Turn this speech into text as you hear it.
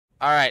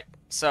Alright,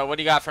 so what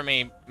do you got for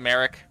me,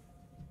 Merrick?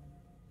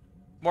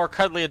 More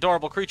cuddly,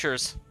 adorable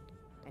creatures.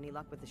 Any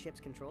luck with the ship's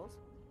controls?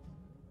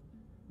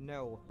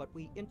 No, but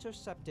we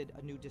intercepted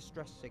a new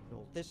distress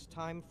signal, this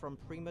time from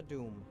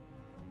PrimaDoom.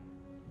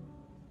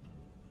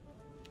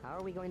 How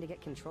are we going to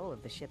get control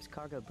of the ship's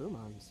cargo boom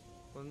arms?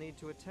 We'll need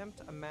to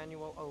attempt a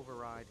manual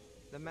override.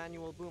 The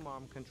manual boom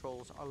arm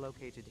controls are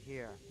located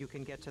here. You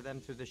can get to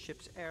them through the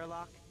ship's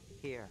airlock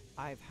here.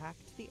 I've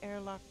hacked the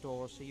airlock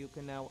door so you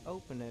can now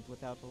open it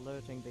without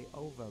alerting the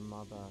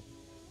Overmother.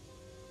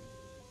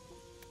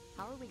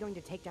 How are we going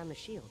to take down the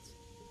shields?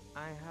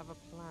 I have a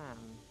plan.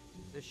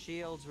 The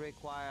shields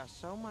require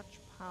so much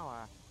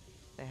power,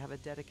 they have a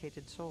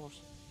dedicated source.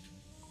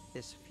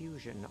 This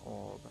fusion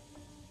orb.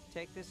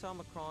 Take this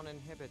Omicron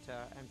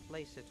inhibitor and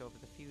place it over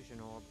the fusion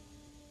orb.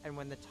 And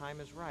when the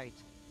time is right,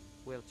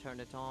 we'll turn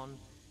it on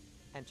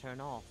and turn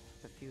off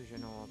the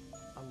fusion orb.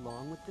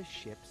 Along with the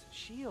ship's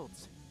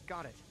shields.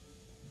 Got it.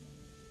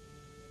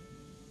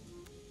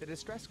 The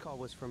distress call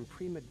was from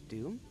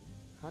PrimaDoom?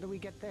 How do we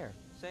get there?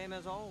 Same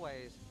as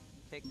always.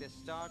 Take this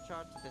star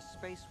chart to the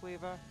Space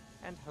Weaver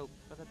and hope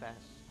for the best.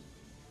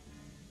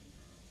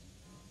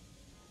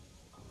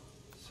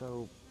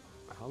 So,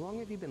 how long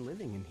have you been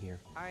living in here?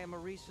 I am a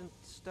recent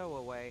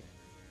stowaway.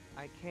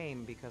 I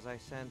came because I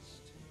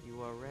sensed you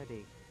were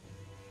ready.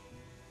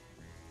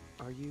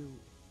 Are you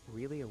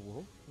really a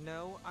wolf?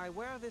 No, I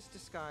wear this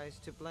disguise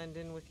to blend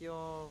in with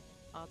your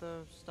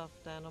other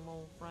stuffed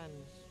animal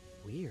friends.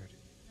 Weird.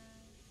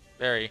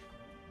 Very.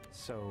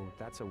 So,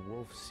 that's a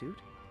wolf suit?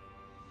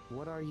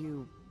 What are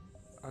you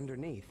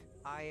underneath?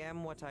 I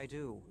am what I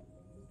do.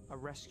 A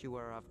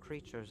rescuer of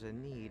creatures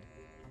in need.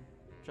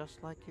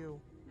 Just like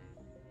you.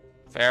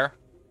 Fair.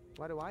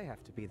 Why do I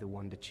have to be the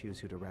one to choose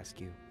who to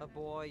rescue? A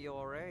boy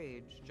your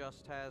age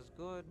just has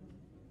good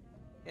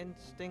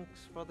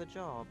instincts for the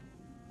job.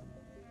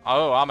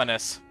 Oh,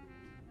 ominous.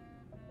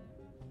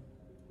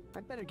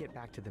 I'd better get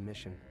back to the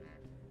mission.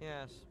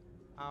 Yes,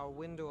 our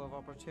window of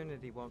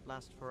opportunity won't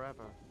last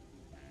forever.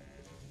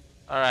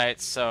 Alright,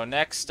 so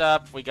next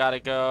up, we gotta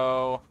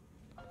go...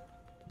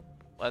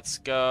 Let's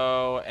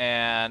go,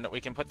 and we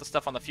can put the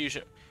stuff on the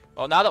fusion...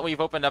 Well, now that we've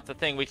opened up the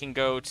thing, we can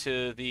go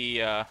to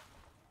the,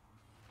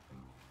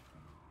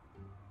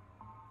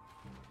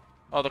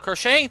 Oh, the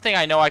crocheting thing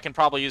I know I can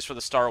probably use for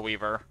the Star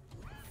Weaver.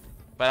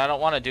 But I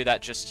don't want to do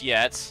that just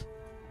yet.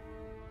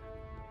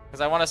 Because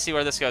I want to see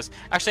where this goes.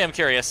 Actually, I'm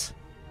curious.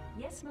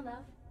 Yes, my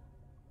love.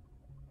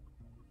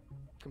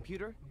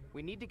 Computer,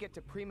 we need to get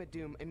to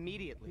PrimaDoom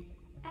immediately.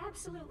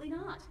 Absolutely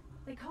not.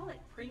 They call it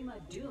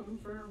PrimaDoom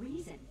for a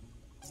reason.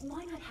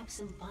 Why not have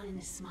some fun in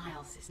the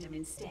smile system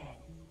instead?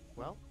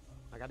 Well,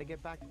 I gotta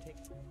get back to take...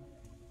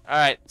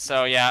 Alright,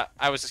 so yeah,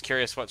 I was just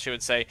curious what she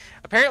would say.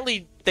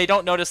 Apparently, they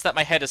don't notice that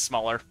my head is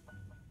smaller.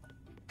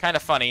 Kind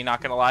of funny,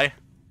 not gonna lie.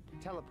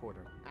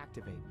 Teleporter,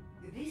 activate.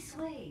 This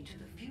way to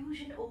the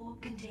fusion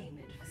orb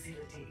containment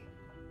facility.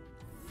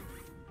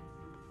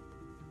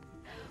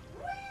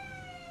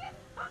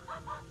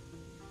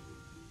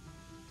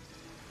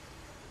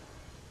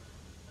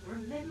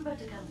 Remember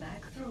to come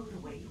back through the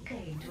way you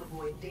came to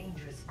avoid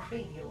dangerous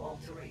cranial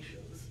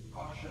alterations.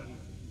 Caution,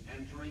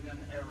 entering an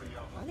area.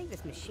 I think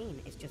this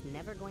machine is just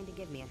never going to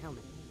give me a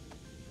helmet.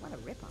 What a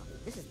ripoff.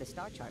 This is the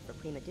star chart for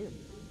PrimaDoom.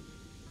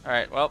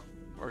 Alright, well,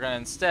 we're gonna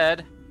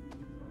instead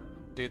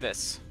do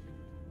this.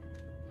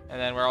 And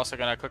then we're also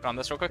gonna click on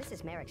this real quick. This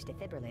is Merrick's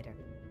defibrillator.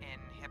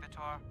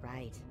 Inhibitor?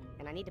 Right.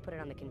 And I need to put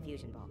it on the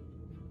confusion ball.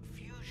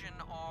 Fusion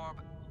orb...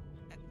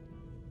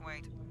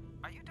 wait,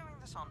 are you doing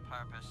this on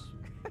purpose?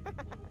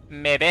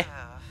 Maybe.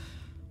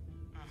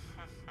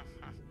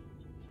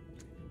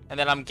 And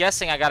then I'm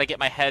guessing I gotta get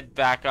my head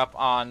back up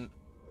on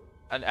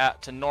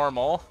to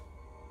normal.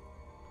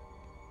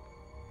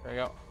 There we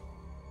go.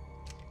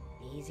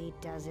 Easy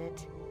does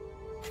it.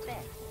 There.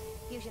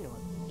 Fusion orb.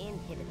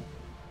 Inhibited.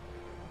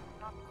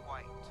 Not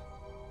quite.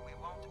 We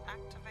won't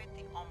activate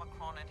the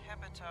Omicron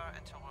inhibitor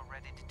until we're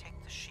ready to take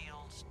the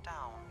shields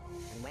down.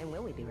 And when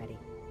will we be ready?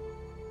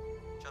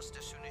 Just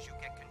as soon as you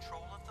get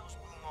control of those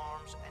boom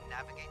arms and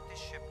navigate this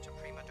ship to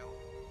PrimaDoom.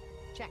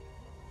 Check.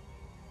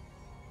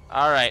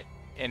 Alright.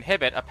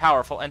 Inhibit a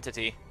powerful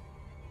entity.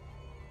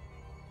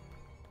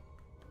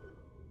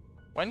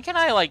 When can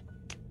I, like,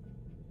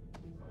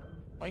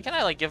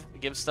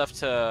 give stuff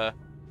to...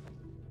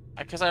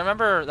 Because I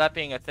remember that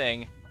being a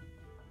thing.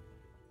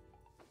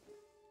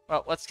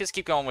 Well, let's just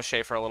keep going with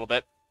Shay for a little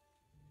bit.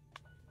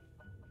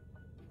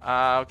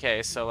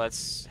 Okay, so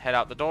let's head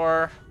out the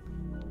door.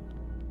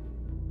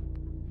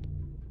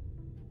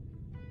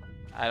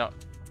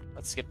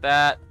 Let's skip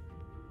that.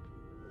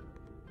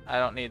 I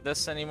don't need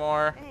this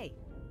anymore. Hey,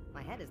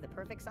 my head is the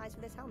perfect size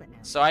for this helmet now.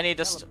 So I need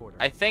to,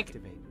 I think...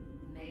 Activate.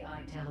 May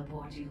I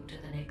teleport you to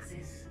the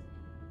Nexus?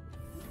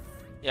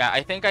 Yeah,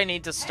 I think I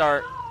need to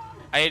start...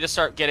 I need to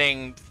start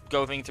going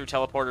through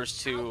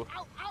teleporters to...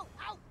 Ow, ow,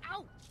 ow,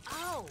 ow,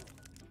 ow!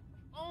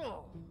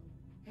 Oh!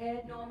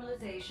 Head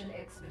normalization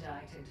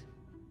expedited.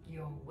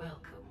 You're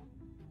welcome.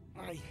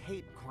 I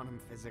hate quantum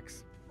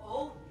physics.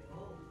 Oh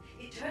no,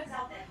 it turns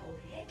out that whole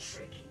head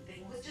shrinking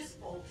thing was just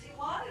faulty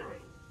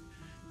wiring.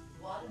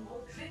 one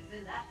more trip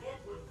and that head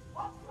would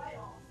pop right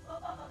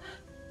off.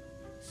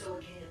 So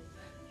again,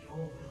 you're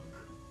welcome.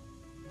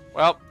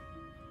 Well,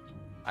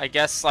 I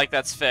guess like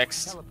that's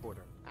fixed.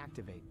 Teleporter,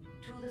 activate.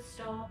 To the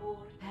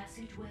starboard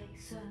passageway,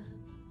 sir.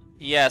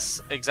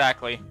 Yes,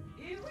 exactly.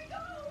 Here we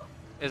go.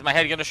 Is my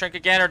head gonna shrink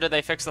again, or did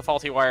they fix the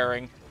faulty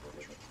wiring?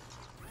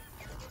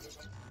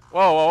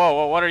 Whoa, whoa, whoa,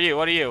 whoa! What are you?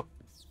 What are you?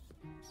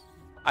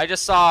 I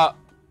just saw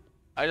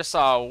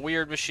a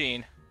weird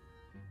machine.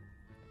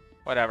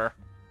 Whatever.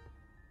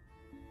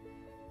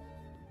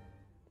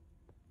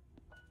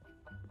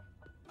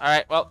 All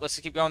right. Well, let's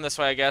just keep going this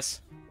way, I guess.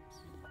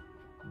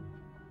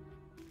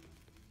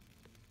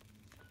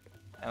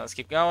 And let's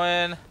keep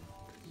going.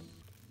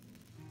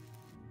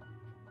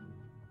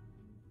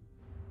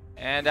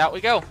 And out we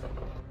go.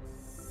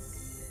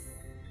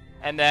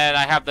 And then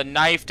I have the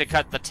knife to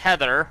cut the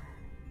tether.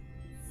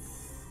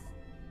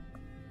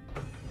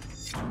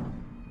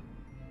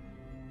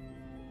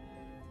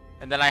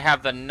 And then I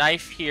have the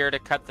knife here to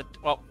cut the...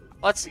 Well,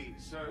 let's... Please,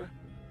 sir.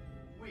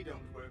 We don't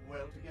work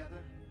well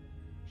together.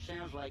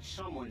 Sounds like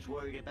someone's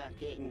worried about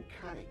getting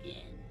cut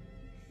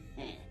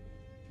again.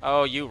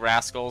 Oh, you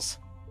rascals.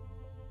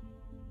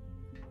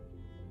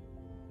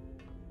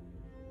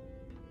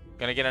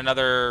 Gonna get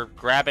another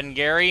grabbing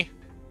Gary.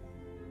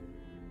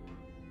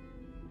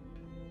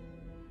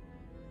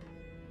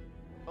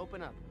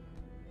 Open up.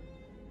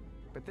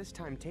 But this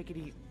time, take it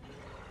easy.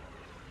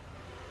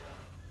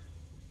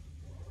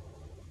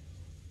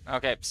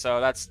 Okay, so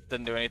that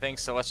didn't do anything,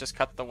 so let's just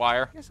cut the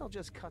wire. Guess I'll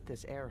just cut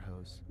this air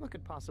hose. What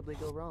could possibly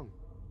go wrong?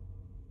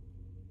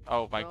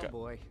 Oh my Oh god.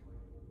 boy.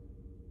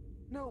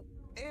 No,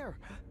 air.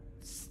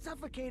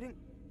 Suffocating.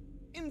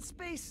 In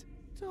space.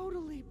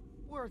 Totally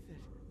worth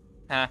it.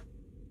 Huh.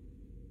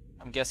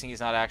 I'm guessing he's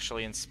not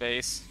actually in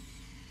space.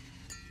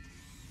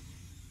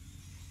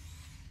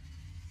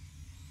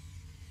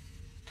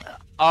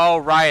 Oh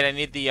right, I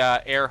need the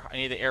air. I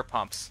need the air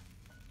pumps.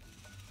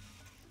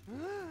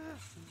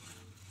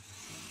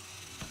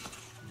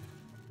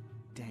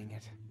 Dang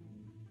it.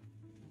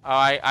 Oh,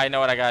 I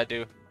know what I gotta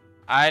do.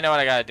 I know what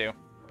I gotta do.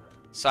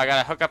 So I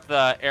gotta hook up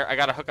the air. I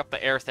gotta hook up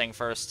the air thing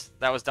first.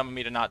 That was dumb of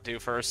me to not do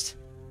first.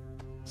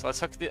 So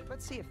let's hook the.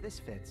 Let's see if this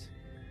fits.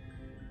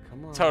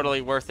 Come on. Totally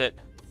worth it.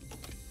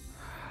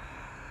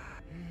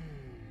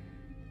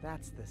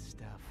 That's the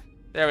stuff.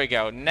 There we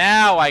go.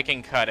 Now I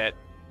can cut it.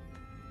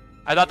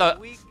 I thought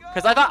that,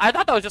 because I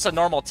thought that was just a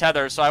normal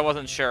tether, so I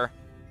wasn't sure.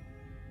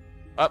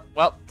 Oh,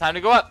 well, time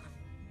to go up.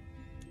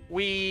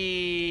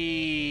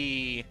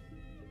 Whee!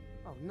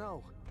 Oh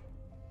no.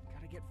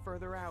 Gotta get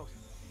further out.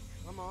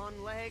 Come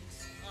on,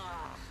 legs.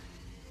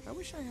 I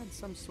wish I had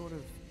some sort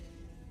of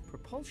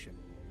propulsion.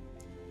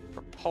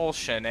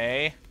 Propulsion,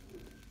 eh?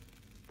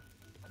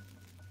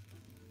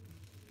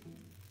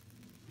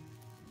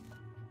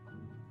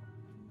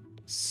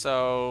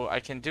 So I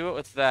can do it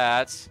with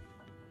that.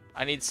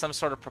 I need some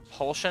sort of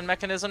propulsion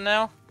mechanism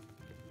now.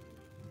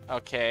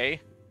 Okay.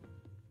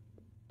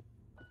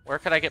 Where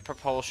could I get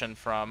propulsion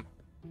from?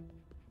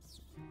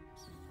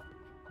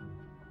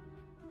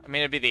 I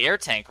mean, it'd be the air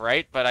tank,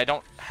 right? But I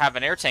don't have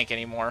an air tank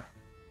anymore.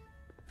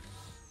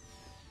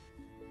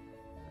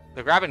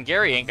 The grabbing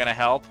Gary ain't gonna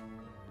help.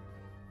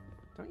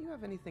 Don't you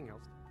have anything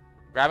else?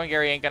 Grabbing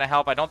Gary ain't gonna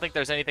help. I don't think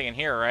there's anything in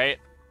here, right?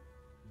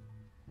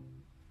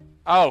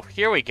 Oh,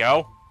 here we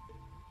go.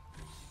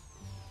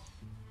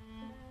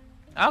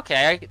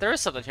 Okay, there is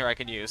something here I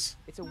can use.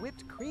 It's a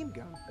whipped cream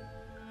gun.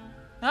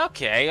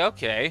 Okay,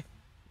 okay.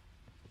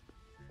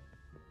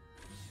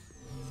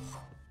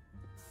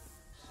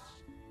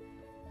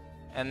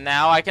 And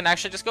now I can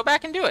actually just go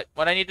back and do it.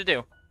 What I need to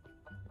do.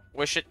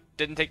 Wish it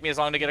didn't take me as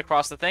long to get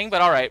across the thing,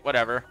 but alright,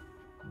 whatever.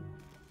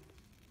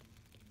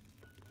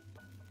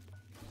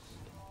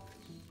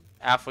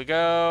 Off we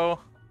go.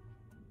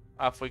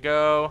 Off we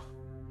go.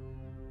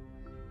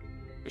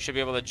 We should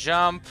be able to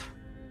jump.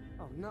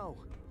 Oh no.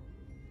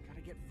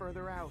 Gotta get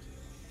further out.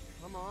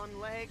 Come on,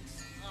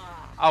 legs.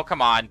 Oh,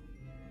 come on.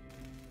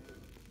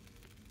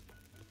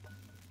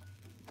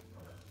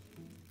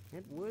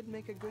 It would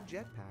make a good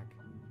jetpack.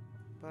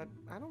 But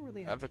I don't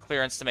really I have the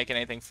clearance to make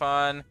anything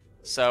fun,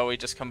 so we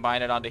just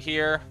combine it onto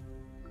here.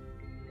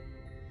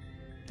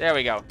 There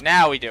we go.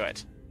 Now we do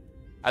it.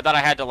 I thought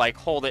I had to, like,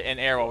 hold it in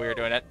air while we were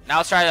doing it. Now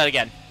let's try that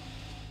again.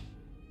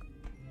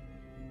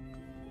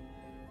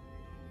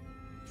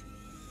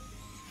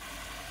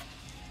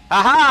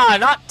 Haha!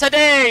 Not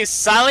today,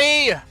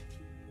 Sally!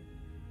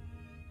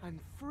 I'm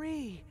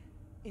free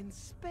in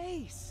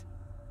space.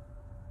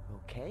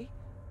 Okay.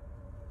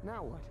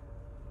 Now what?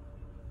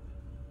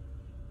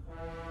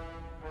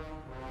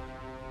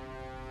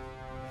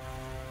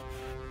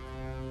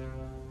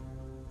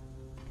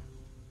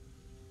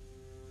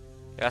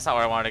 Yeah, that's not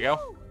where I wanted to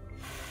go.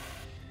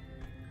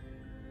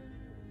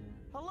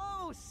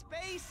 Hello,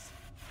 space.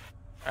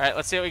 Alright,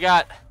 let's see what we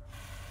got.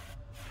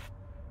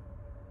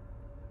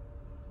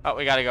 Oh,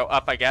 we gotta go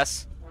up, I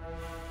guess.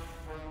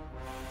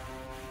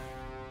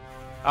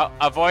 Oh,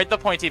 avoid the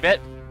pointy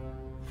bit.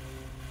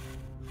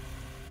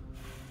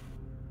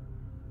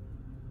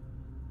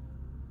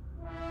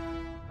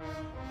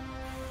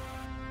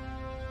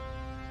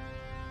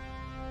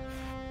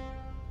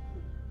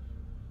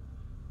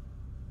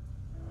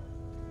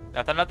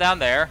 Nothing up down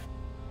there.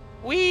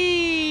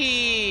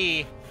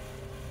 Whee!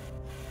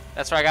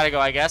 That's where I gotta go,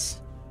 I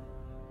guess.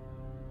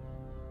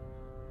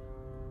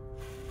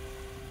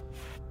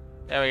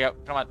 There we go.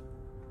 Come on.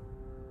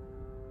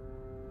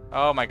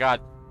 Oh my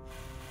god.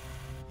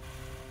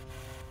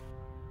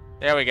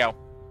 There we go.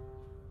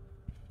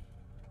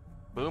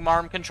 Boom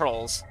arm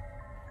controls.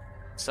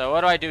 So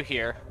what do I do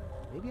here?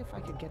 Maybe if I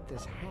could get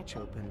this hatch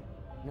open.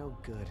 No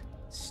good.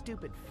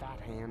 Stupid fat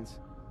hands.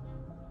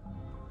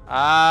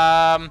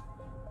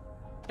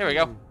 Here we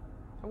go.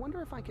 I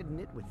wonder if I could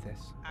knit with this.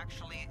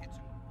 Actually, it's...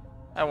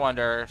 I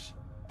wonder.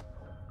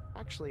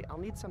 Actually, I'll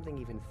need something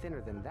even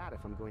thinner than that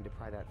if I'm going to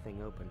pry that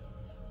thing open.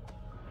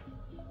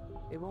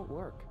 It won't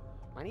work.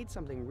 I need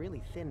something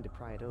really thin to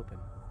pry it open.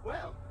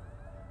 Well,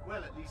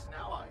 at least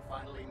now I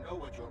finally know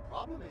what your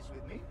problem is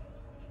with me.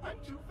 I'm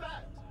too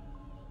fat.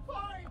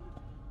 Fine.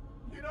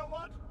 You know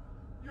what?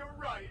 You're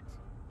right.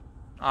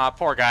 Aw,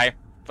 poor guy.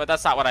 But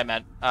that's not what I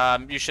meant.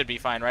 You should be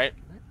fine, right?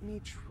 Let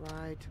me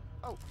try to...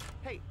 Oh,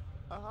 hey.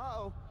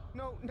 Uh-oh.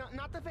 No,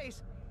 not the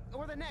face.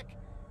 Or the neck.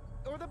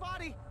 Or the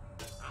body.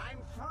 I'm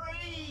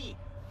free!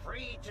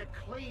 Free to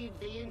cleave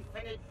the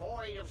infinite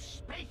void of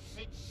space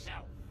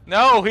itself.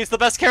 No, he's the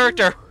best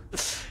character.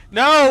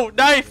 No,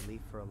 knife.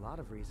 Relief for a lot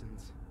of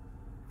reasons.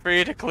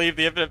 Free to cleave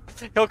the infinite.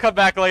 He'll come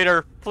back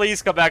later.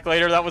 Please come back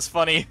later. That was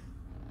funny.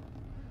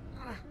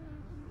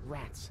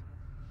 Rats.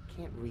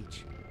 Can't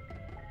reach.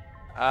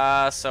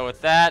 So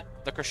with that,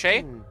 the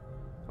crochet?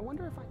 I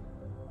wonder if I...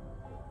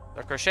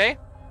 The crochet?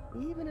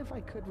 Even if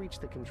I could reach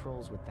the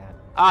controls with that.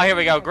 Ah, here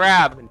we go.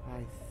 Grab.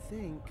 I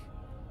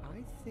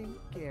think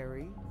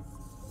Gary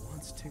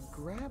wants to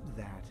grab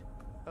that.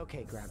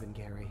 Okay, grabbing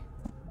Gary.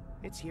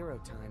 It's hero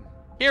time.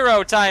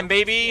 Hero time,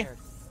 baby.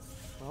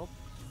 Well,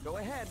 go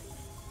ahead.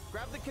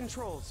 Grab the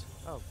controls.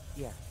 Oh,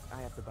 yeah,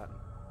 I have the button.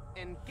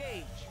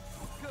 Engage.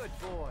 Good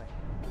boy.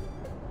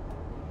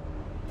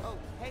 Oh,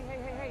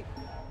 hey.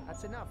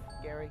 That's enough,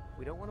 Gary.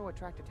 We don't want to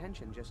attract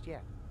attention just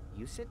yet.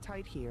 You sit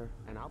tight here,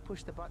 and I'll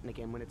push the button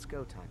again when it's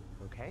go time,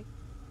 okay?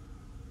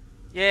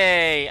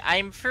 Yay,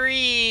 I'm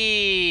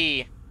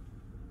free.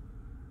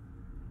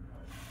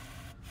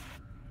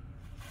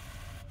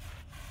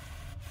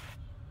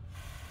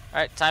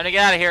 Alright, time to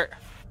get out of here.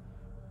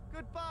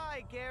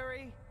 Goodbye,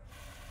 Gary.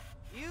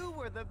 You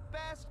were the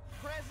best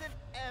present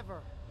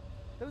ever.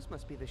 Those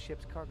must be the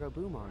ship's cargo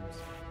boom arms.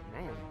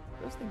 Man,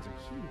 those things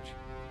are huge.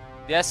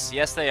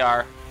 Yes, they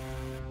are.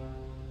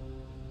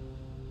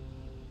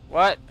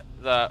 What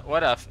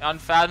a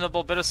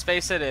unfathomable bit of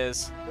space it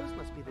is. Those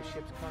must be the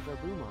ship's cargo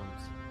boom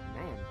arms.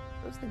 Man,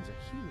 those things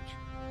are huge.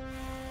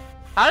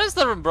 How does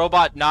the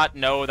robot not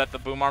know that the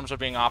boom arms are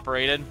being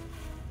operated?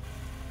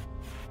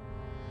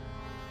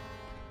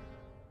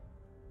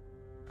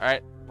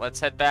 Alright, let's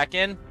head back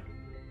in.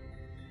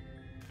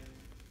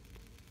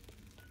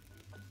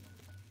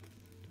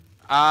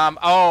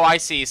 Oh, I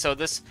see. So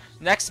this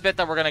next bit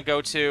that we're gonna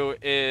go to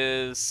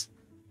is...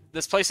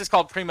 This place is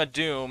called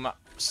PrimaDoom,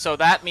 so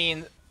that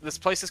means... This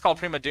place is called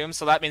PrimaDoom,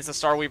 so that means the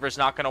Starweaver's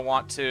not gonna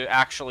want to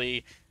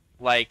actually,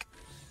 like,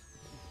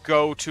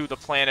 go to the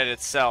planet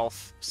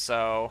itself,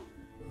 so...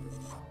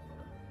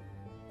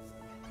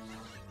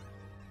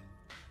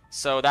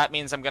 So that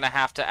means I'm gonna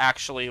have to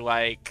actually,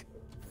 like...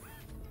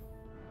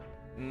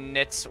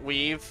 knit,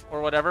 weave,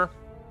 or whatever.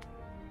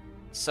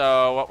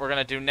 So what we're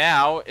gonna do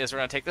now is we're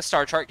gonna take the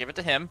star chart, give it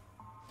to him.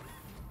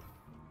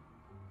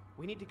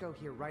 We need to go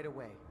here right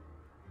away.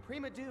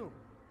 PrimaDoom.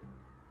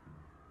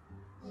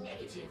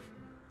 Negative.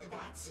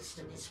 That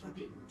system is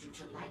forbidden due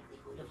to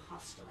likelihood of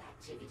hostile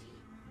activity.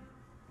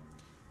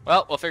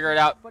 Well, we'll figure it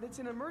out. But it's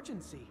an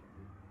emergency.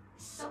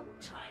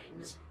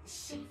 Sometimes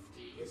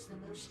safety is the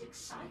most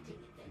exciting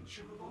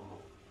adventure of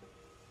all.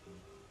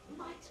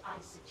 Might I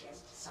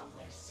suggest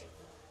somewhere safer?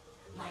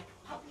 Like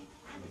Public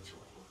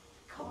Planetoid,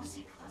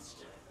 Cozy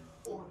Cluster,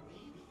 or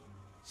maybe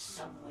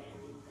somewhere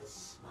in the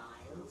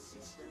Smile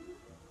System?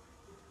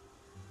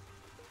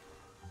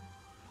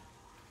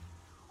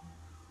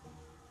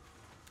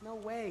 No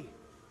way.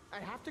 I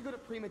have to go to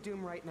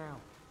PrimaDoom right now.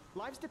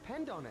 Lives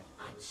depend on it.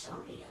 I'm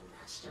sorry,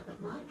 Master, but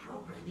my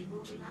programming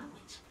won't allow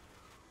it.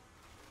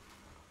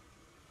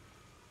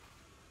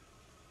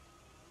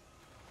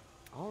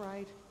 All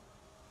right.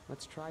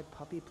 Let's try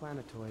Puppy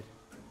Planetoid.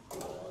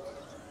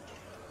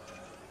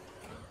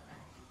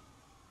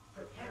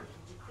 Preparing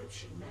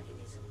decryption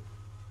mechanism.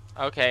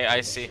 Okay,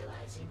 I see.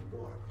 Initializing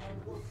warp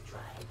and wolf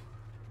drive.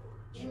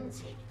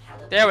 Intake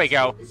There we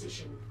go.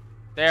 position.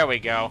 There we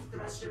go.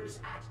 Thrusters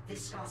at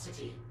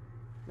viscosity.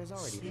 There's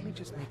already. Let me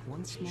just make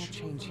one small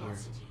change here.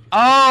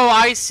 Oh,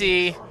 I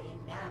see.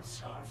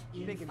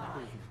 Big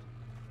improvement.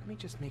 Let me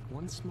just make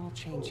one small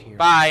change here.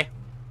 Bye.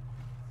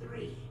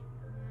 3,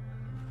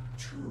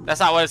 2, That's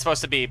not what it's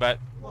supposed to be, but...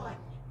 1.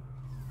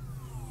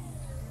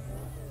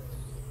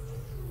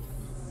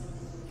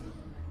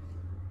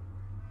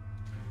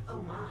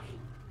 Oh my.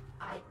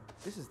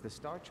 This is the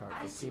star chart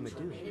I for seem to have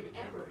PrimaDoom. made an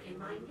error in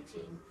my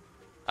knitting.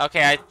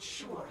 Okay, I... Not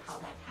sure how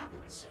that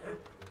happened, sir.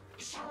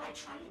 Shall I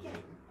try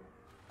again?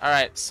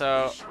 Alright,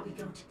 so... Shall we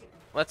go to...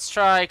 Let's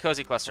try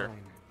Cozy Cluster.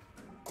 Fine.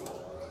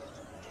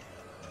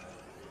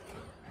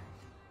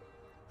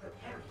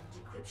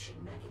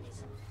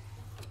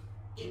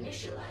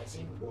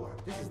 Initializing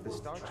warp. This is the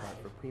star chart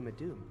for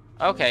PrimaDoom.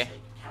 Okay.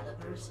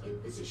 Calipers in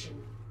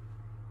position.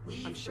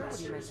 I'm sure what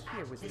he meant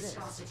here was this.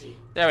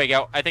 There we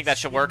go. I think that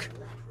should work.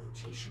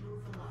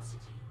 Rotational velocity.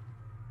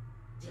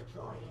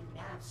 Deploying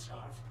nav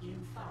scarf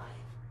in 5,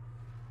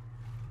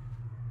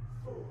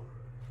 4,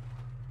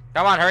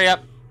 Come on, hurry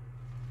up.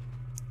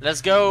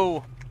 Let's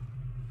go.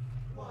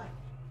 1.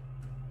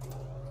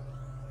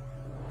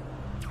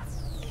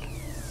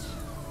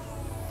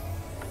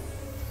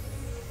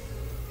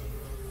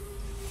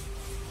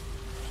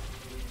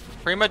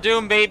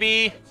 PrimaDoom,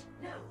 baby.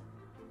 No,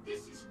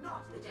 this is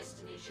not the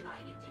destination I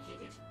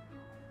indicated.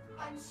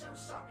 I'm so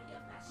sorry,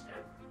 young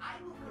master. I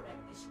will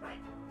correct this right.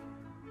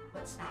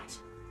 What's that?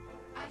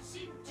 I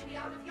seem to be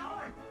out of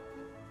yarn.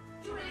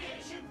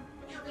 Humiliation!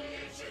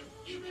 Humiliation!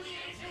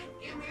 Humiliation!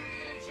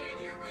 Humiliation!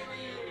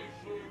 Humiliation!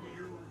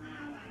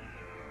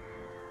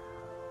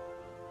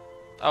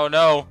 Oh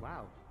no.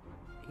 Wow,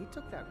 he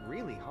took that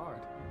really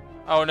hard.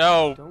 Oh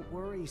no. Don't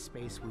worry,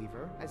 Space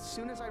Weaver. As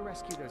soon as I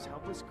rescue those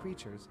helpless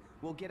creatures,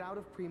 we'll get out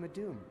of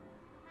PrimaDoom.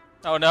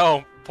 Oh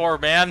no. Poor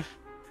man.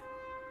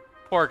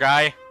 Poor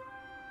guy.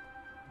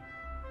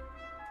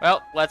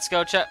 Well, let's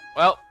go check.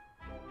 Well.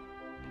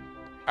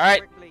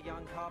 Alright. Quickly,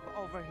 young cub,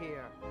 over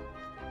here.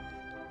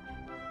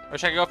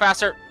 Wish I could go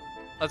faster.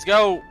 Let's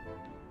go.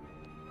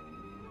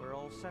 We're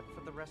all set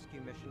for the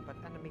rescue mission, but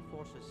enemy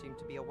forces seem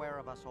to be aware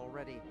of us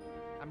already.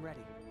 I'm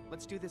ready.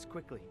 Let's do this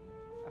quickly.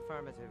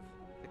 Affirmative.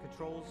 The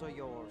controls are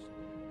yours.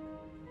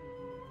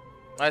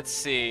 Let's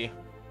see.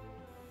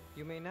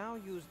 You may now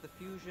use the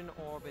fusion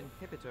orb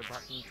inhibitor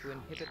button to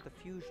inhibit the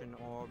fusion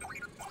orb.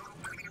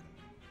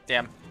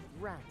 Damn.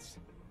 Rats.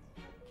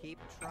 Keep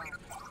track.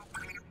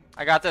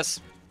 I got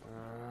this.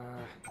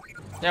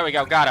 There we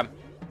go. Got him.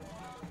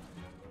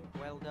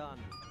 Well done.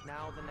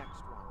 Now the next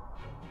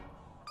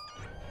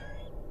one.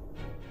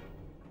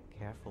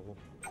 Careful.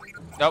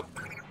 Nope.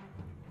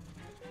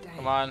 Dang.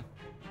 Come on.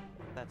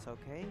 That's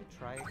okay.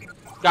 Try it.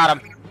 Got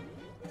him.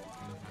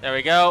 There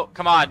we go.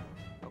 Come on.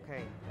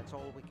 Okay, that's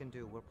all we can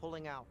do. We're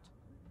pulling out.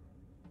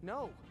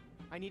 No,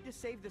 I need to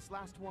save this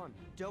last one.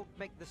 Don't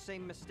make the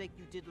same mistake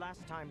you did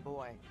last time,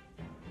 boy.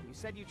 You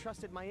said you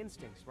trusted my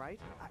instincts, right?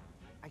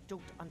 I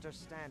don't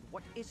understand.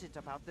 What is it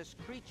about this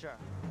creature?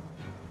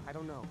 I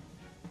don't know,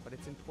 but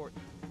it's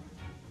important.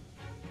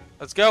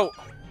 Let's go.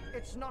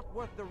 It's not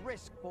worth the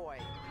risk, boy.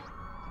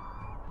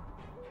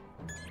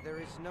 There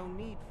is no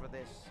need for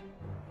this.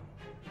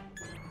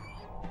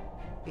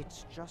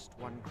 It's just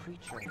one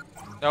creature.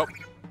 Nope.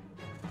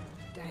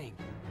 Dang,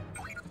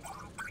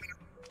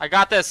 I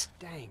got this.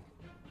 dang.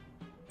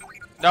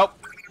 Nope.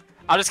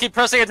 I'll just keep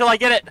pressing until I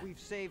get it. We've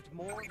saved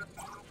more.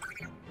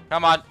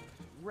 Come on.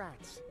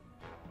 Rats.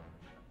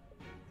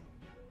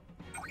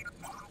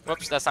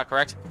 Whoops, that's not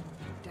correct.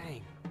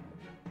 Dang.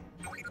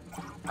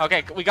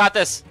 Okay, we got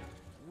this.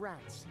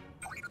 Rats.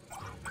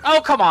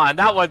 Oh, come on.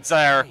 That one's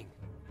there. Dang.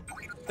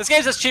 This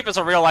game's as cheap as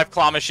a real-life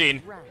claw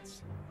machine.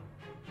 Rats.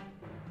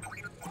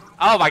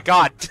 Oh, my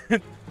God.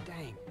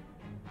 Dang.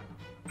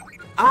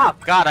 Ah,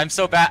 God, I'm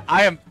so bad.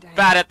 I am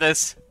bad at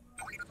this.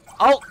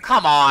 Oh,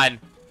 come on.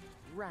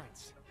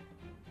 Rats.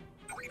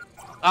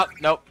 Oh,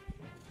 nope.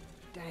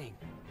 Dang.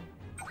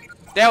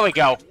 There we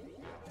go.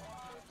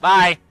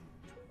 Bye.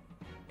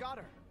 Got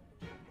her.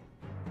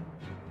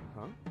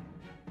 Huh?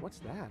 What's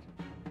that?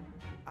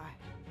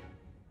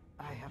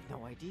 I have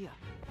no idea.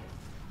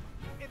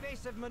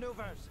 Evasive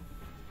maneuvers.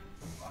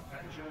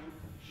 Attention,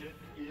 ship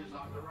is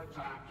under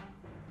attack.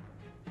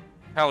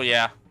 Hell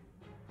yeah.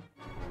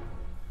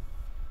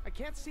 I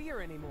can't see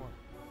her anymore.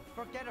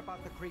 Forget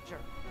about the creature.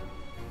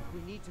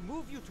 We need to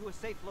move you to a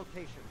safe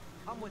location.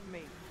 Come with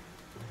me.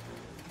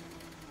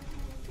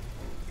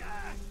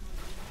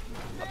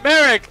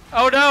 Merrick!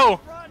 Oh no!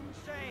 Run,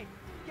 Shay!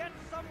 Get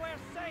somewhere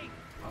safe!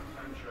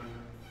 Attention,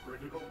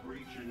 critical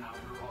breach in outer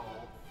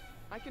hull.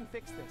 I can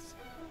fix this.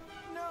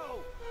 No!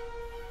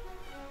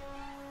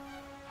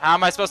 How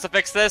am I supposed to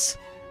fix this?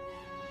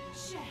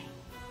 Shay,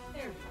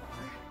 there you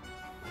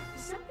are.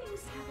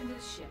 Something's happened to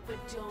the ship, but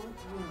don't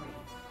worry.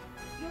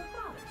 Your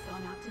father's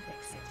gone out to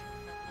fix it.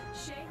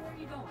 Shay, where are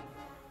you going?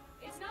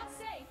 It's not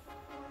safe.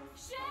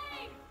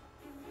 Shay!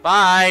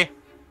 Bye.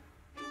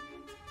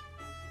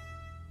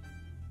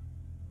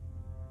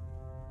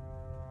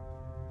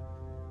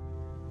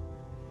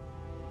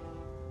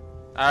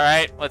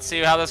 Alright, let's see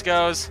how this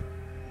goes.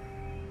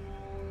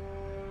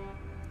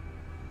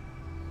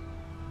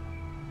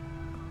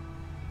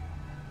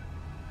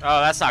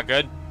 Oh, that's not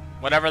good.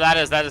 Whatever that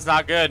is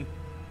not good.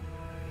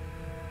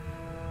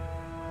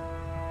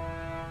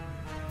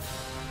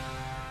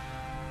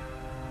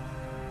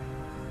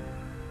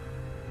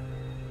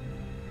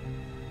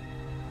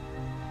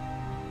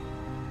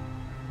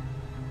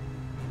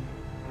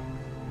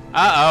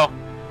 Uh-oh.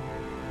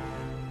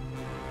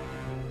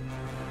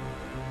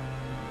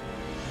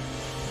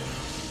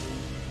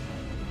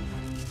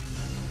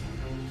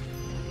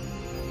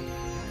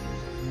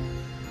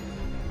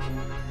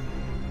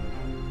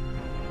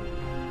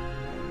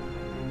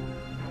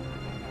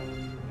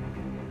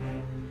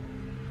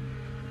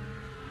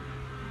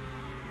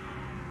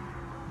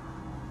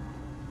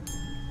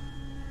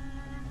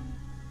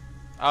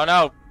 Oh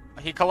no,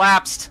 he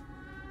collapsed.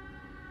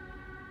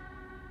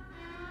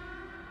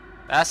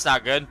 That's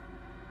not good.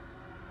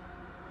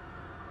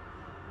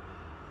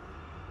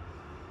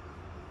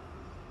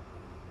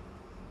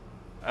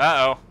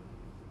 Uh-oh.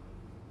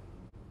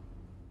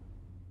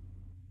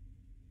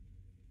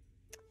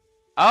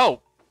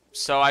 Oh,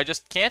 so I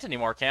just can't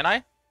anymore, can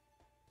I?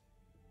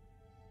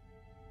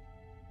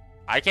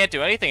 I can't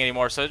do anything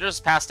anymore, so they're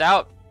just passed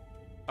out.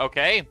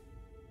 Okay.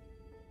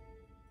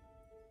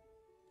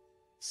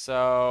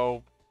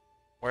 So,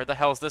 where the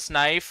hell's this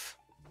knife?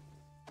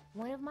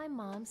 One of my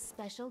mom's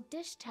special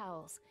dish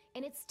towels,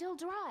 and it's still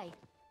dry.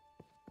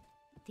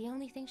 The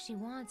only thing she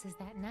wants is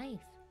that knife.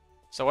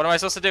 So what am I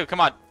supposed to do? Come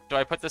on. Do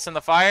I put this in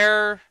the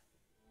fire?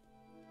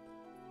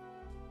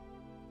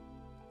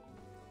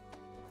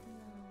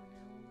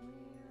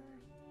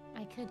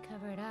 I could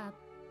cover it up,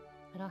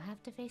 but I'll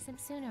have to face him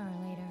sooner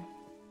or later.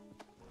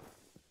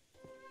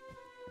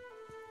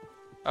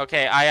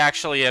 Okay, I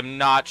actually am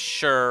not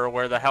sure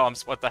what the hell I'm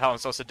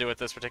supposed to do with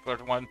this particular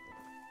one.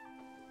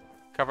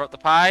 Cover up the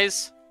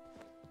pies?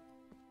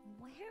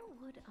 Where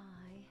would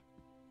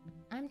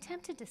I? I'm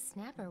tempted to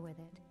snap her with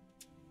it.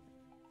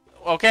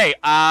 Okay,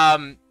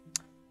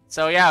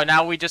 so yeah,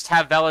 now we just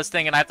have Vella's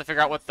thing and I have to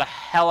figure out what the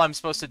hell I'm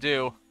supposed to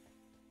do.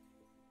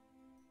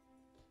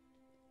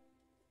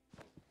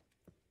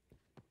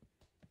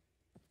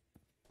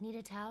 Need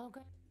a towel,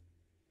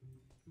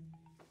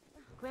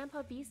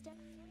 Grandpa Beefsteak?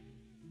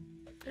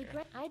 Hey,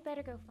 I'd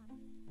better go find.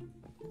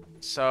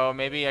 So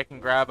maybe I can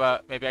grab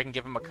maybe I can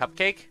give him a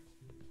cupcake?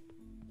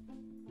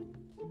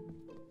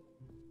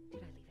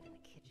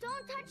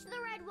 Don't touch the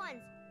red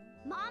ones!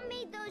 Mom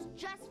made those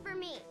just for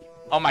me.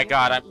 Oh my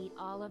god, I'm... Eat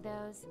all of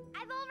those?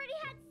 I've already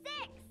had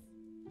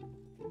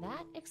 6!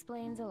 That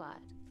explains a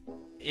lot.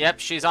 Yep,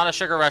 she's on a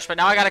sugar rush, but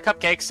now I got a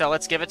cupcake, so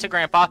let's give it to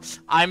Grandpa.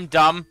 I'm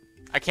dumb.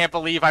 I can't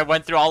believe I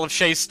went through all of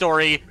Shay's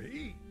story.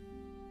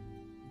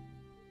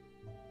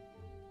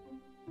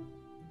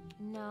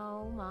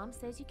 No, Mom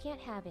says you can't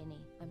have any.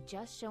 I'm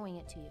just showing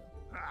it to you.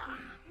 Ah,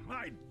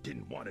 I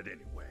didn't want it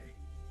anyway.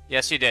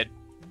 Yes, you did.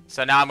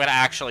 So now I'm gonna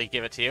actually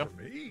give it to you.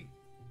 For me?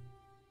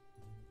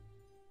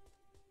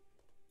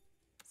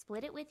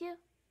 Split it with you?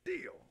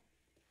 Deal.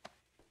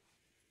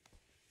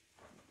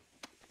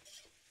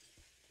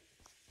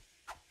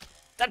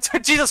 That's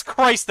Jesus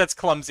Christ, that's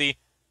clumsy.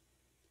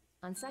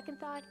 On second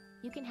thought,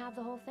 you can have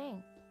the whole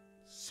thing.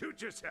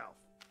 Suit yourself.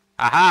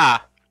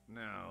 Aha!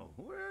 Now,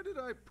 where did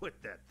I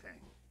put that thing?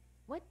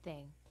 What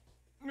thing?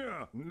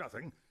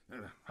 Nothing.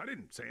 I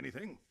didn't say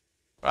anything.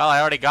 Well,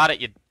 I already got it,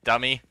 you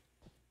dummy.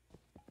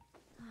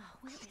 Oh,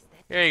 where is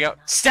that? Here you go.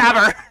 Stab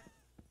her!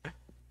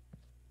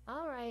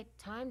 All right,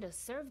 time to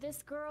serve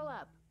this girl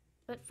up.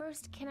 But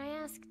first, can I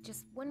ask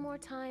just one more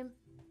time?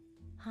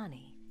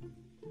 Honey,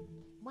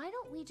 why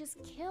don't we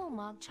just kill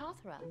Mog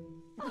Chothra?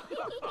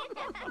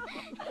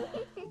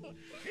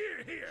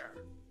 Here, here.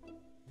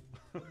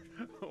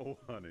 Oh,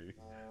 honey.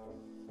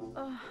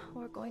 Oh,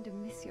 we're going to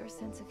miss your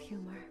sense of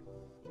humor.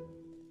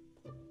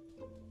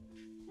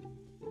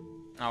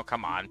 Oh,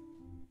 come on.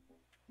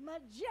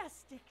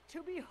 Majestic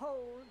to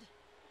behold,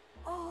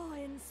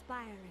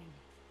 awe-inspiring,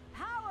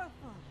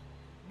 powerful,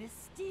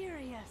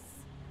 mysterious.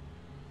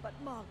 But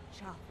Mog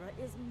Chothra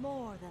is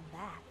more than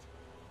that.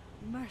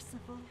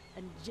 Merciful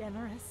and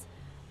generous,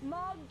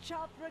 Mog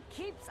Chothra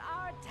keeps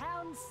our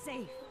town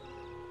safe.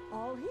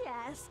 All he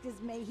asks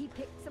is may he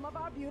pick some of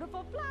our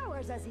beautiful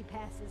flowers as he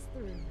passes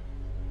through.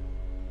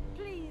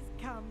 Please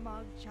come,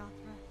 Mog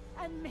Chothra,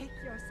 and make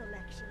your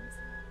selections.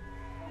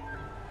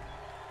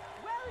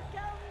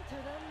 Welcome to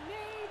the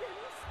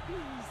Maiden's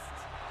Feast.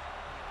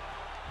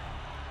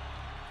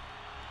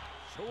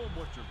 Show him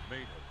what you're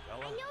made of,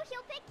 Vella. I know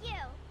he'll pick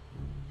you.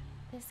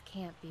 This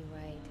can't be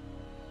right.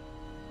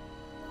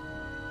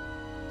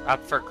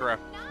 Up for grip.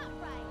 Not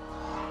right.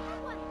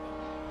 For one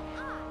thing,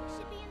 I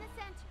should be in the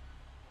center.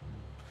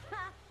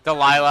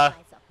 Delilah.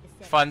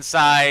 Fun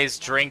size,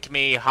 drink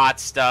me, hot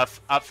stuff.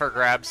 Up for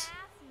grabs.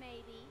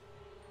 Maybe.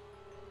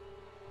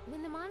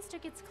 When the monster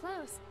gets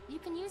close, you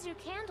can use your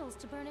candles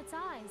to burn its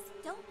eyes.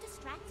 Don't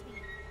distract me.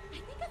 I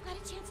think I've got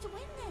a chance to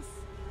win this.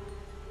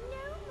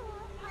 No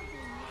more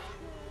ugliness,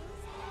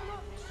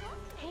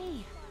 girls.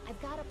 Hey,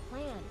 I've got a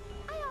plan.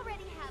 I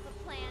already have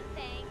a plan,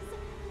 thanks.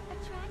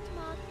 Attract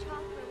Mog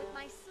Chothra with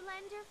my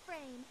slender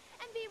frame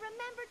and be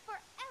remembered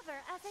forever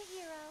as a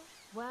hero.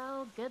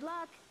 Well, good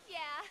luck.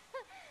 Yeah,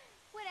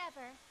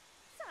 whatever.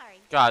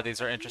 Sorry. God,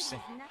 these are interesting.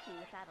 Nothing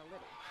without a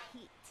little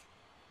heat.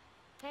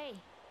 Hey,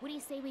 what do you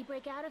say we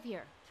break out of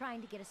here?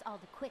 Trying to get us all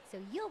to quit so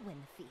you'll win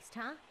the feast,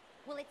 huh?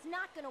 Well, it's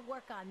not gonna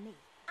work on me.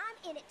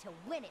 I'm in it to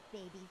win it,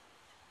 baby.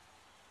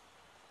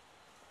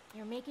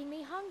 You're making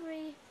me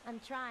hungry.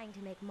 I'm trying to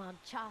make Mog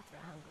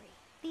Chothra hungry.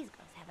 These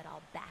girls have it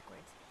all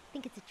backwards.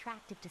 Think it's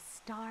attractive to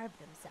starve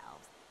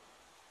themselves.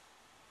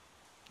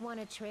 Want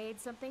to trade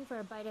something for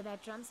a bite of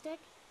that drumstick?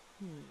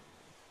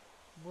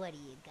 What do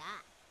you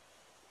got?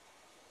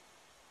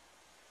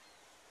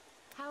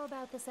 How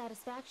about the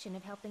satisfaction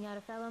of helping out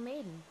a fellow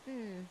maiden?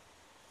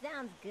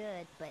 Sounds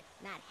good, but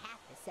not half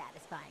as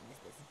satisfying as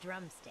this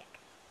drumstick.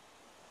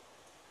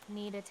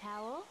 Need a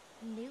towel?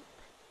 Nope.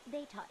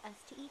 They taught us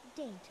to eat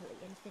daintily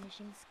in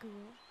finishing school.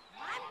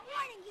 I'm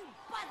warning you,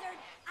 buzzard!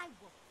 I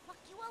will fuck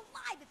you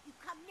alive if you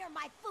come near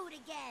my food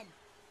again!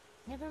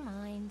 Never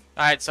mind.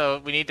 Alright,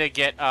 so we need to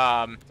get,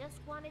 Just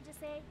wanted to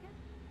say,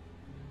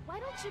 why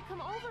don't you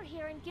come over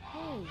here and get...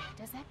 Hey,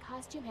 does that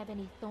costume have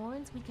any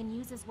thorns we can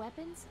use as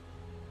weapons?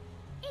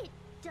 It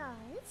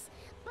does,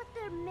 but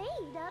they're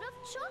made out of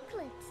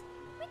chocolate.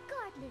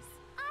 Regardless,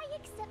 I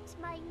accept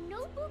my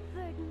noble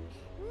burden,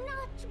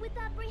 not with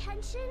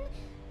apprehension,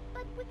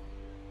 but with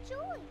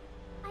joy.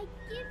 I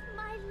give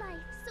my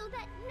life so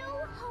that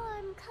no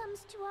harm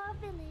comes to our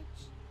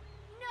village.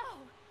 No!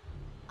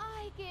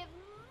 I give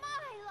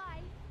my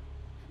life!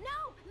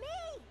 No,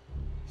 me!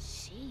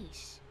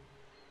 Sheesh.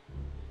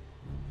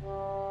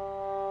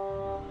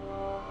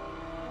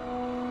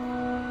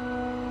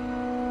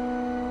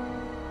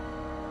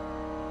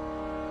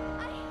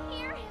 I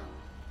hear him!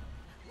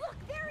 Look,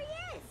 there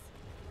he is!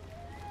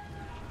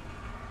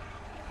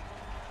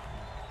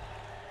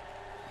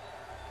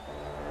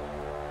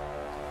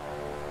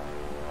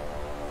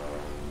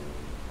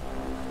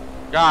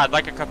 God,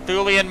 like a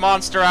Cthulhian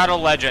monster out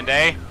of legend,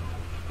 eh?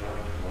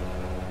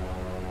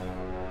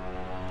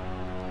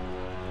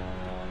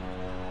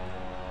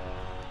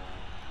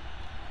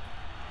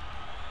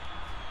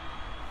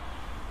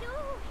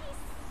 Oh, he's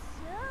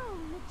so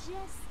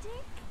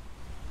majestic.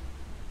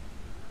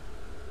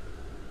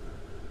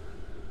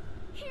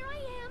 Here I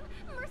am,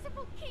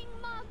 merciful King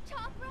Mog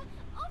Chothra,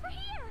 over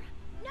here!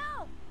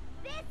 No!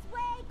 This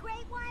way,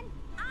 Great One!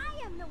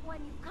 I am the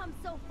one you've come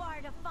so far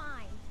to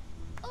find!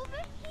 Over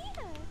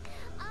here!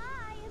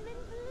 I am in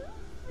blue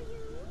for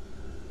you.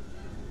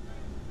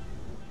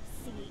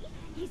 See?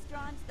 He's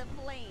drawn to the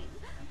flame,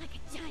 like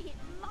a giant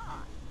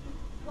moth.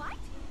 What?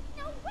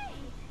 No way!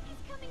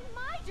 He's coming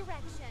my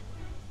direction.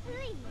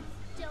 Please,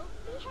 don't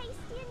be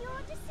hasty in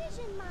your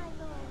decision, my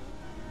lord.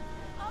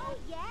 Oh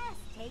yes,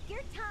 take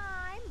your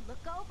time,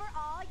 look over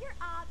all your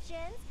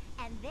options,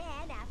 and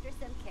then after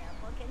some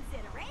careful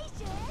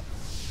consideration...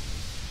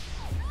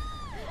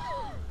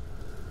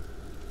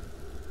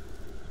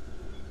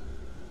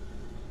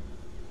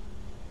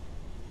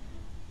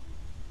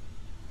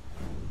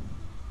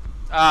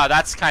 Ah,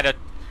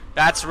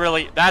 that's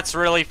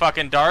really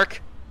fucking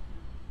dark.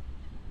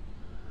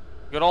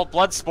 Good old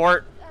blood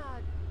sport.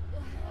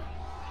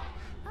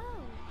 Oh.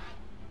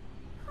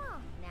 Huh,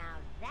 now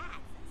that's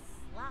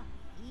a slough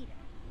eater.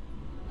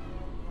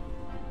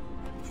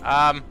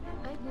 I'd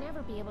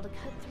never be able to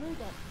cut through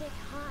that thick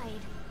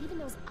hide. Even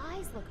those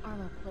eyes look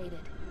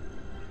armor-plated.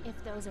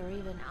 If those are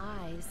even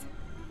eyes.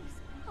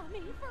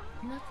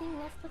 Nothing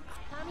left but...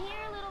 Come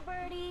here, little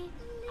birdie.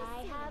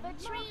 I have a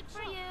treat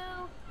for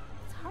you.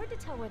 It's hard to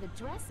tell where the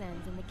dress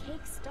ends and the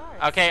cake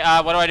starts. Okay,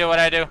 what do I do? What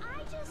do I do?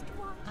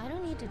 I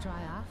don't need to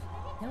dry off.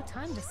 No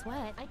time to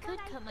sweat. I could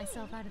cut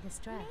myself out of this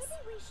dress.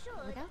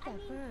 Without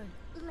that bird,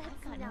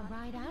 I've got no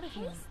ride out of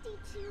here.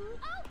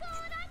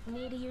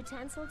 Need a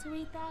utensil to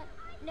eat that?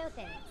 No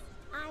thanks.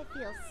 I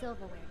feel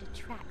silverware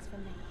detracts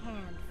from the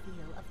hand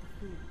feel of the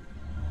food.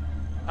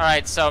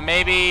 Alright, so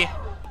maybe...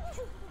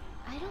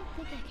 I don't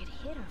think I could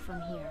hit her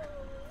from here.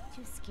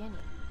 Too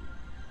skinny.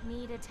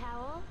 Need a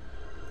towel?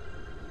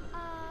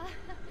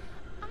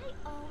 I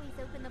always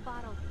open the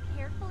bottle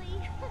carefully,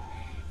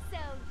 so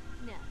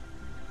no.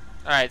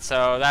 Alright,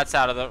 so that's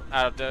out of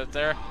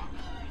there.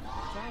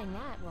 Trying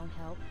that won't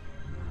help.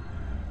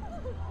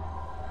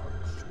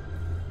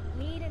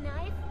 Need a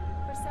knife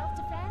for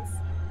self-defense?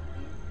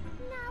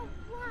 Now,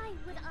 why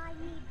would I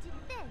need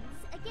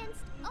defense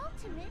against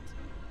ultimate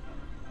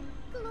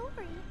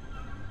glory?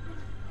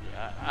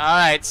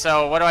 Alright,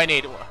 so what do I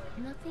need?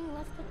 Nothing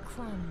left but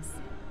crumbs.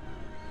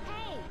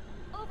 Hey,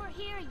 over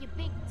here, you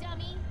big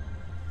dummy.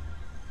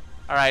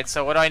 Alright,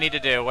 so what do I need to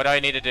do? What do I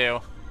need to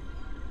do?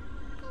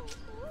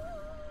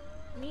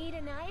 Need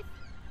a knife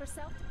for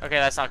self? Okay,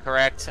 that's not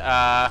correct.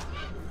 I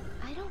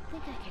don't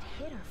think I could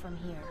hit her from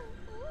here.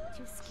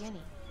 Too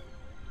skinny.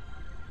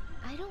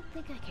 I don't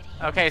think I could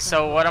hit Okay, her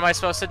so from what am I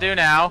supposed to do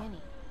now?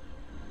 skinny.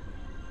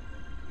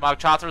 Mog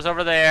Chothra's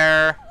over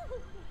there.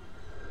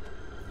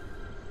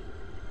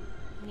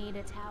 Need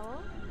a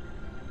towel?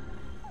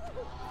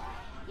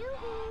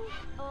 Yoo-hoo!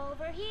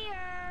 Over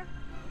here!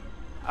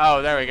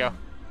 Oh, there we go.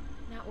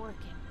 Not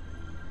working.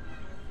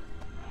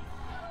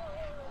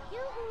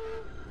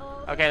 Yoo-hoo!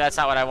 Over Okay, that's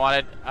not what I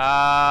wanted.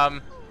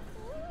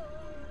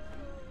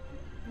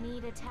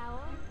 Need a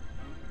towel?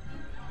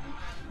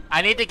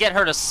 I need to get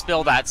her to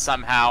spill that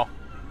somehow.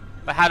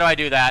 But how do I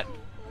do that?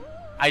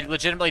 I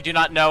legitimately do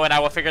not know, and I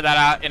will figure that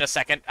out in a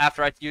second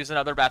after I use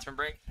another bathroom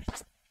break.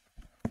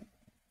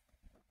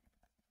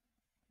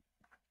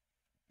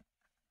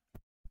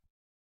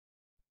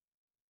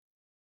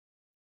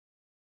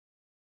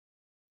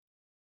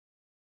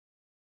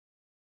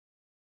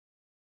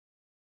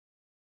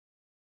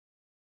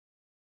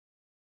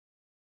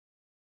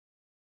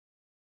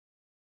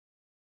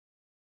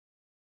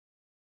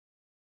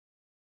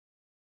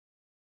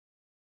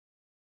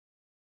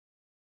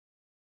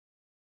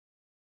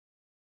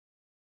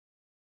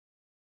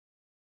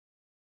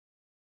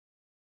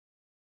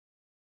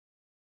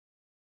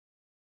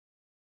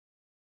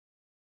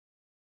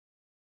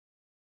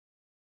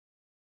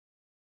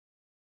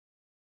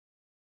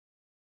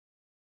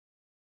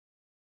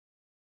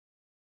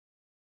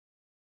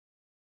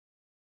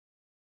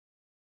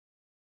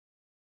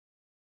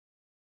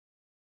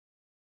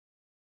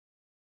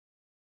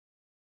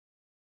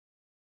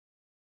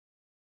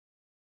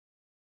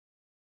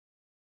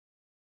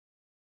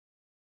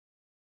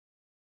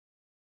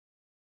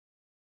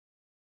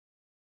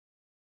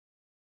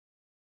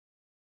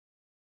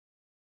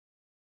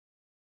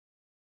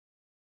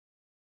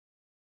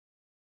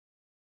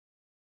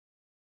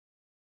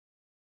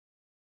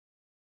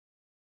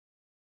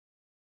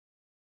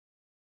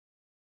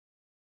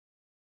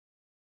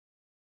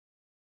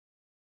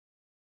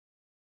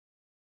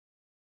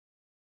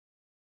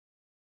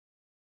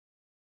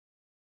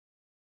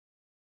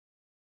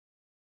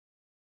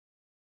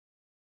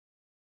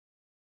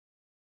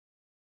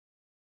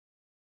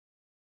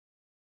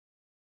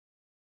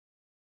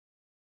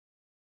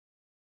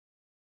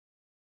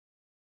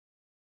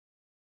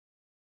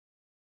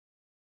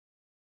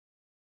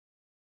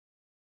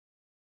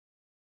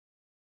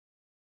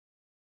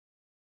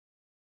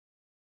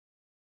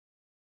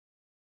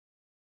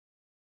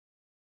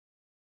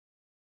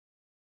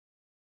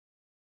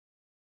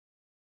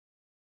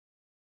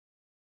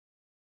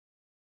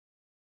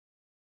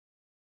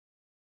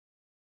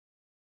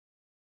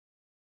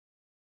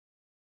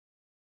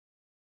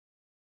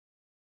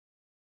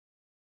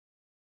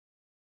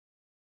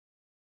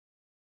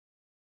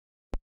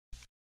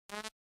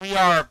 We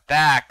are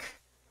back.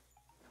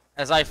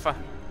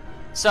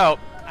 So,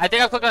 I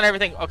think I'll click on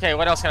everything. Okay,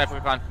 what else can I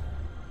click on?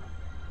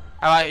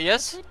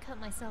 Yes? I could cut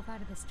myself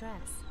out of the stress,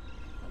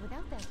 but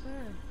without that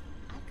bird,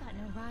 I've got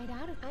no ride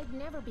out of. I'd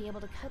never be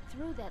able to cut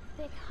through that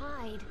thick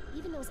hide.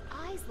 Even those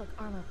eyes look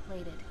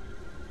armor-plated.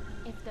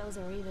 If those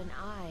are even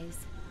eyes.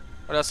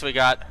 What else do we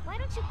got? Why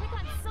don't you pick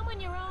on someone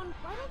your own?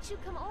 Why don't you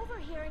come over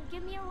here and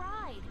give me a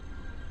ride?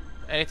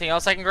 Anything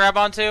else I can grab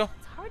onto?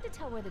 It's hard to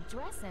tell where the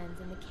dress ends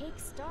and the cake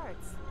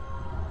starts.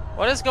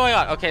 What is going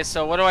on? Okay,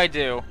 so what do I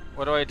do?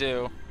 What do I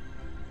do?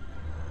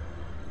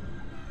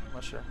 I'm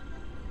not sure.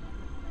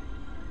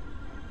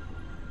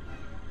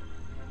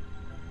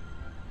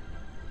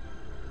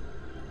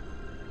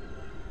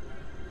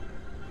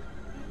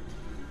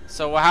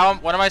 So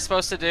what am I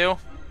supposed to do?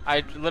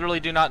 I literally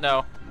do not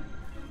know.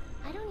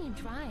 I don't even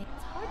try.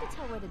 It's hard to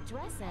tell where the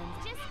dress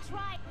ends. Just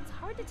try. It's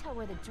hard to tell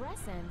where the dress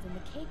ends and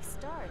the cake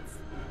starts.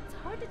 It's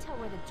hard to tell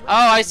where the dress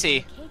Oh, I ends see.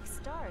 and the cake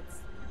starts.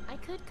 I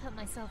could cut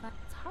myself out.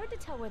 It's hard to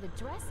tell where the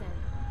dress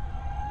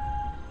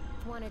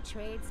ends. Want to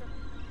trade some?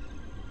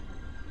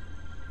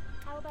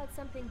 How about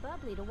something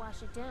bubbly to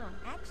wash it down?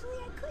 Actually,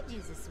 I could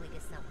use a swig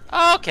of something.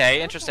 Oh,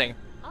 okay, interesting.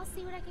 I'll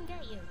see what I can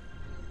get you.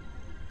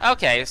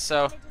 Okay,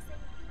 so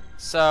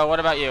what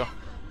about you?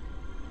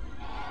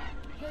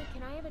 Hey,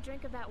 can I have a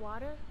drink of that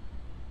water?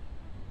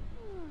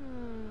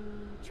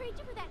 Trade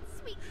you for that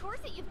sweet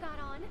corset you've got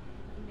on.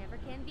 You never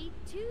can be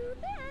too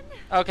thin.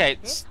 Okay.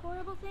 This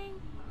horrible thing?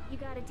 You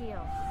got a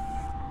deal.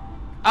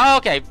 Oh,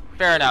 okay,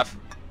 fair enough.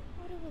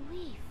 What a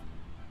relief.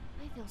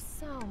 I feel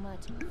so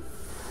much.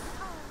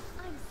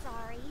 Oh, I'm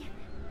sorry.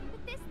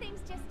 But this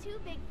thing's just too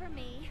big for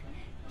me.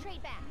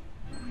 Trade back.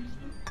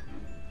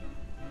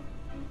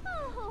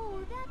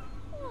 Oh, that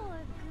poor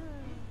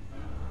girl.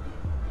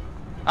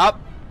 Up.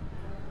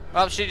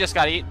 Well, she just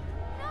got eat.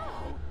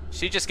 No.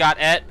 She just got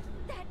et.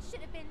 That should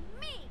have been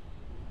me.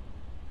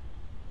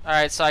 All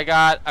right, so I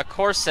got a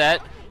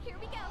corset. Okay, here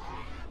we go.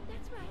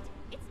 That's right.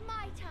 It's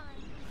my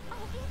time. Oh,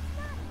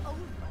 it's not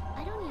over.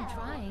 I don't need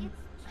trying.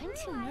 I'm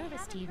too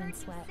nervous to even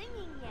sweat.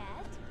 Singing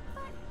yet,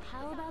 but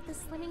How about the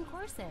slimming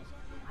corset?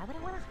 Why would I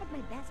want to hide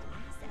my best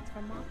assets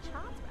from Mob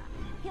Chatra?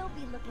 He'll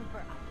be looking for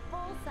a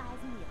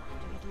full-size meal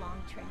after his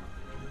long trip.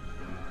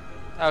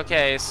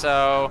 Okay,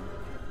 so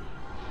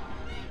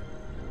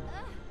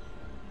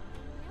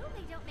no,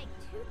 they don't make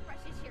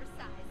toothbrushes your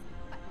size.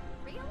 But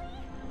really?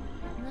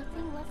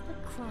 Nothing left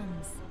but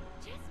crumbs.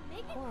 Just make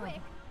it Horrible.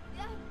 quick.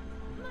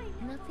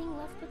 Nothing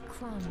left but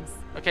crumbs.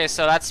 okay,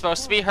 so that's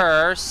supposed to be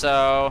her.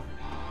 So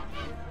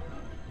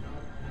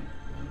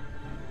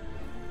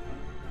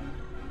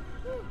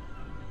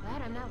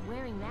Glad I'm not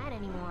wearing that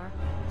anymore.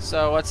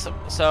 so what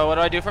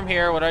do I do from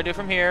here? What do I do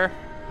from here?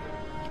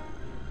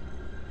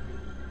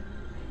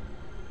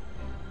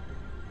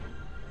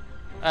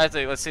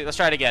 Let's see. Let's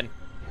try it again.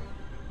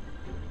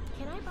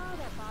 Can I borrow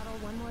that bottle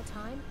one more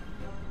time?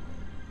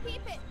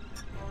 Keep it.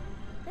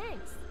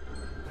 Thanks.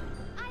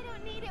 I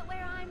don't need it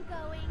where I'm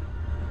going.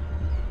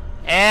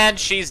 And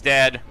she's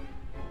dead.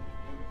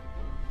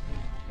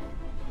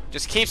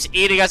 Just keeps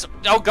eating us.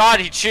 Oh God,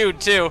 he chewed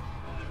too.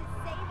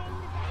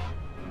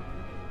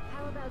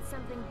 How about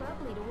something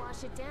bubbly to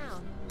wash it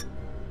down?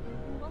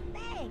 Well,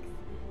 thanks.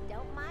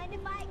 Don't mind if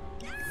I...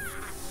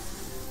 Ah!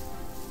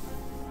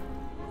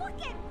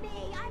 Look at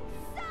me! I'm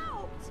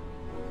soaked!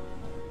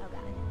 Oh,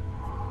 God.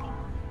 Okay.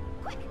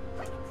 Quick!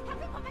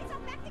 Help me put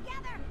myself back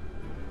together!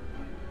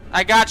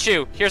 I got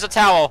you. Here's a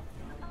towel.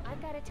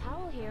 I've got a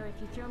towel here if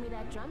you throw me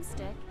that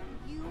drumstick.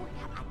 You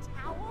have a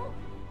towel?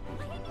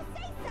 Why didn't you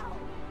say so?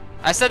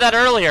 I said that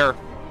earlier.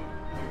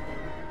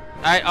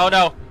 Oh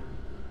no.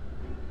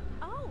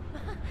 Oh,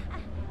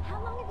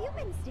 how long have you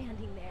been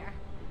standing there?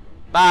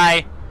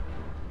 Bye.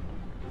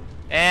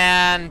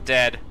 And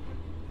dead.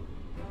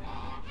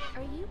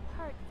 Are you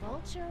part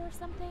vulture or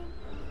something?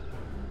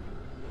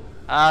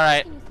 All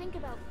right. Can you think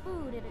about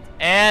food if it's...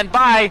 And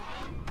bye.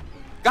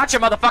 Gotcha,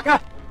 motherfucker.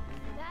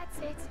 That's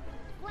it.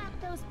 Flap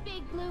those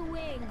big blue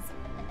wings.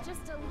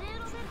 Just a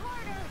little bit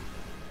harder.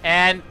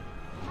 And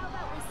How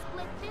about we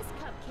split this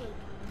cupcake?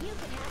 You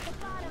can have the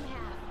bottom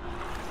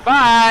half.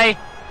 bye.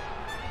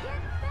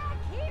 Get back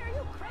here,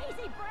 you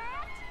crazy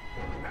brat!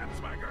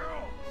 That's my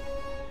girl.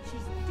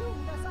 She's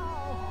doomed us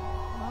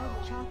all. Mob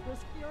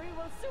Chatra's fury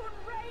will soon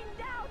rain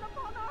down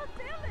upon our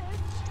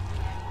village.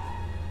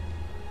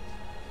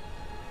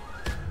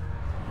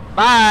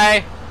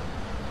 Bye.